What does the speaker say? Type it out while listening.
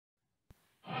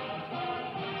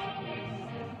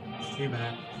came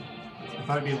at, I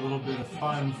thought it'd be a little bit of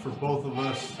fun for both of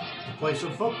us to play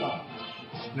some football.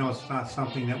 You know, it's not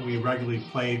something that we regularly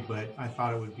played, but I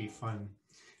thought it would be fun.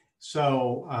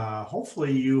 So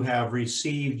hopefully you have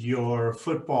received your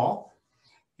football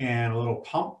and a little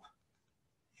pump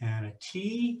and a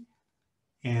tee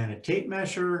and a tape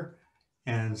measure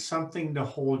and something to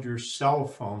hold your cell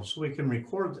phone so we can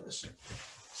record this.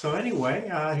 So anyway,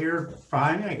 here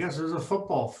behind me, I guess, is a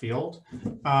football field.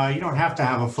 You don't have to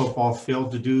have a football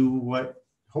field to do what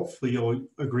hopefully you'll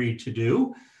agree to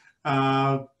do.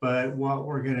 But what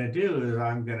we're going to do is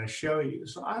I'm going to show you.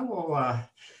 So I will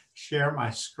share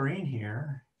my screen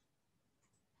here.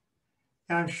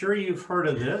 And I'm sure you've heard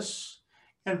of this,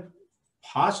 and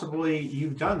possibly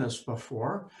you've done this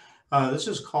before. This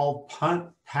is called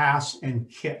punt, pass, and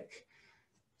kick.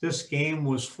 This game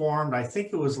was formed, I think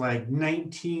it was like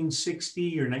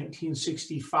 1960 or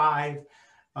 1965.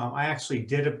 I actually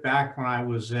did it back when I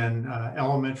was in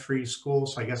elementary school,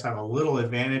 so I guess I have a little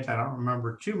advantage. I don't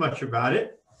remember too much about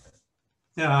it.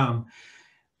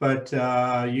 But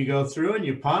you go through and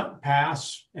you punt,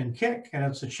 pass, and kick, and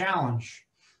it's a challenge.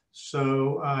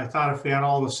 So I thought if we had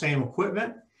all the same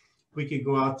equipment, we could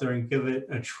go out there and give it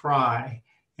a try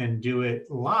and do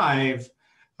it live.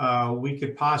 We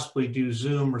could possibly do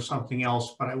Zoom or something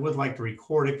else, but I would like to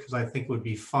record it because I think it would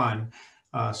be fun,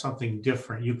 something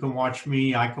different. You can watch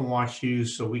me, I can watch you,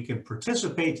 so we can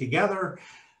participate together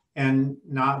and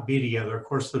not be together. Of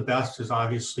course, the best is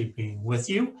obviously being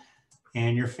with you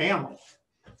and your family.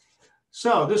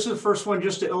 So this is the first one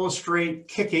just to illustrate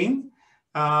kicking,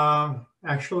 punting.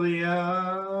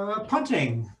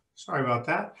 Sorry about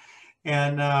that.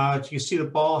 And you see the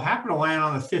ball happened to land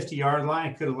on the 50-yard line.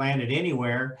 It could have landed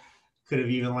anywhere. Could have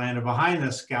even landed behind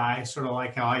this guy, sort of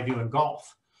like how I do in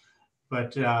golf.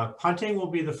 But punting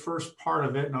will be the first part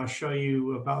of it, and I'll show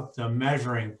you about the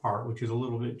measuring part, which is a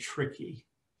little bit tricky.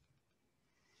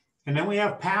 And then we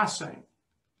have passing.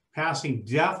 Passing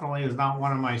definitely is not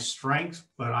one of my strengths,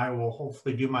 but I will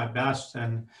hopefully do my best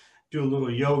and do a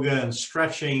little yoga and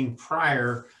stretching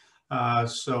prior,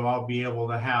 so I'll be able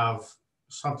to have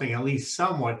something at least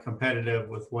somewhat competitive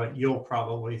with what you'll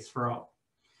probably throw.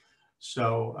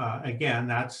 So again,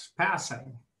 that's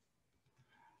passing.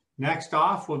 Next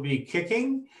off will be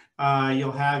kicking.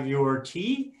 You'll have your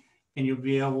tee and you'll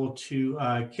be able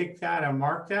to kick that and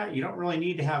mark that. You don't really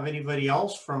need to have anybody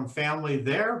else from family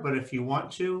there, but if you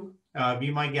want to,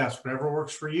 be my guest. Whatever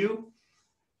works for you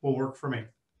will work for me.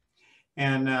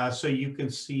 And so you can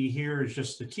see here is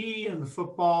just the tee and the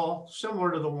football,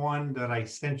 similar to the one that I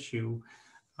sent you.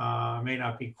 May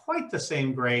not be quite the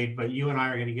same grade, but you and I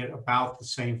are going to get about the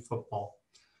same football.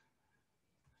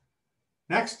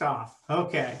 Next off,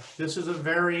 okay, this is a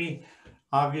very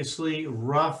obviously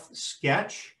rough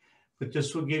sketch, but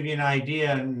this will give you an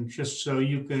idea, and just so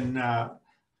you can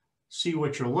see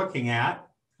what you're looking at,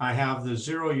 I have the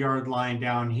 0-yard line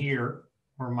down here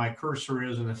where my cursor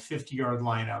is and the 50-yard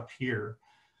line up here.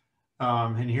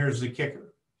 And here's the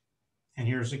kicker, and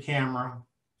here's the camera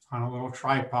on a little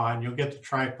tripod, and you'll get the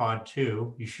tripod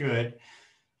too, you should.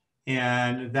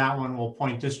 And that one will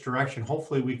point this direction.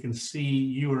 Hopefully we can see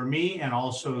you or me and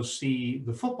also see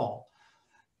the football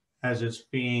as it's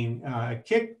being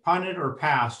kicked, punted, or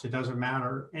passed. It doesn't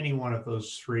matter, any one of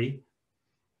those three.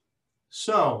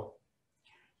 So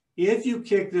if you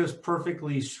kick this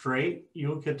perfectly straight,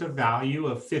 you'll get the value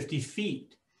of 50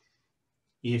 feet.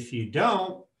 If you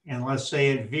don't, and let's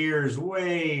say it veers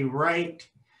way right,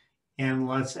 and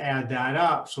let's add that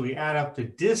up. So we add up the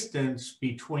distance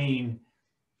between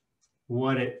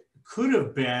what it could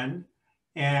have been.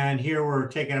 And here we're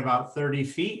taking about 30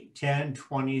 feet, 10,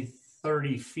 20,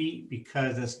 30 feet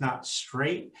because it's not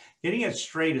straight. Getting it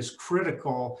straight is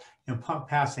critical in punt,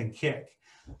 pass, and kick.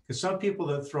 Because some people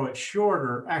that throw it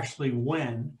shorter actually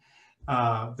win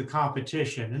the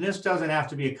competition. And this doesn't have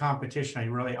to be a competition. I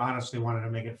really honestly wanted to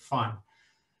make it fun.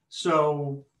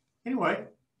 So anyway,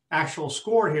 actual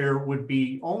score here would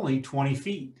be only 20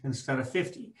 feet instead of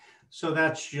 50. So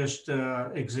that's just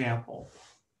an example.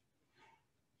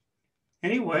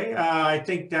 Anyway, I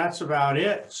think that's about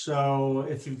it. So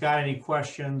if you've got any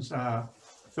questions,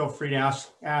 feel free to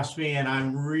ask me, and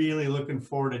I'm really looking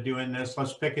forward to doing this.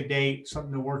 Let's pick a date,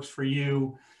 something that works for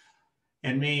you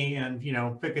and me, and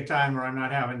pick a time where I'm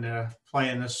not having to play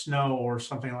in the snow or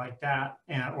something like that,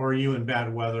 or you in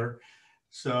bad weather.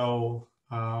 So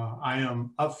I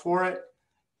am up for it,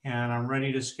 and I'm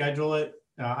ready to schedule it.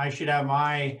 I should have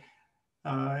my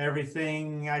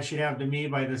everything I should have to me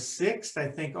by the 6th. I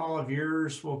think all of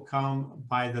yours will come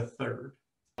by the 3rd.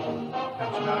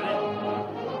 That's about it.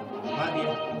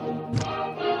 Love you.